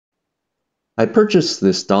I purchased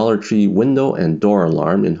this Dollar Tree window and door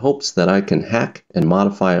alarm in hopes that I can hack and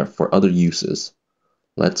modify it for other uses.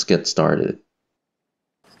 Let's get started.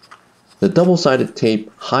 The double-sided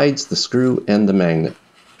tape hides the screw and the magnet.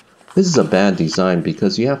 This is a bad design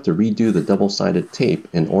because you have to redo the double-sided tape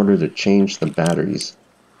in order to change the batteries.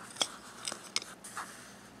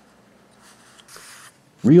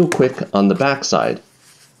 Real quick on the back side,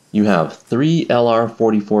 you have 3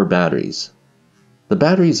 LR44 batteries. The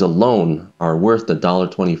batteries alone are worth the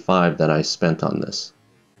 $1.25 that I spent on this.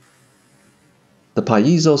 The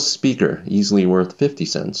piezo speaker, easily worth 50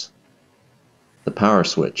 cents. The power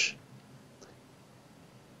switch.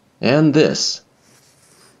 And this.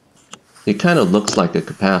 It kind of looks like a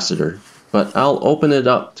capacitor, but I'll open it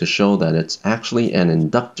up to show that it's actually an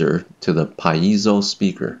inductor to the piezo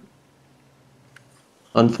speaker.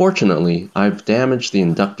 Unfortunately, I've damaged the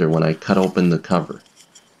inductor when I cut open the cover.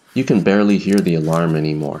 You can barely hear the alarm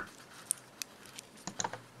anymore.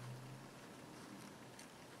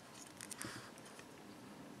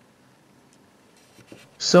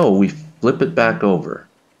 So we flip it back over.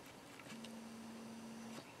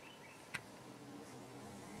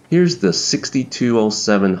 Here's the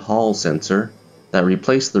 6207 Hall sensor that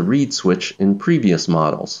replaced the reed switch in previous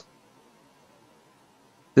models.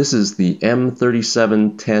 This is the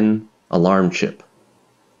M3710 alarm chip.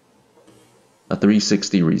 A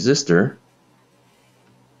 360 resistor.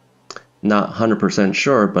 Not 100%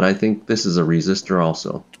 sure, but I think this is a resistor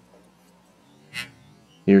also.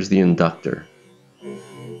 Here's the inductor.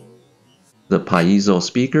 The piezo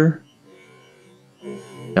speaker.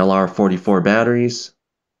 LR44 batteries.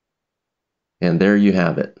 And there you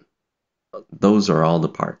have it. Those are all the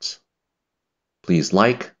parts. Please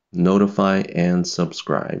like, notify, and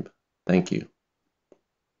subscribe. Thank you.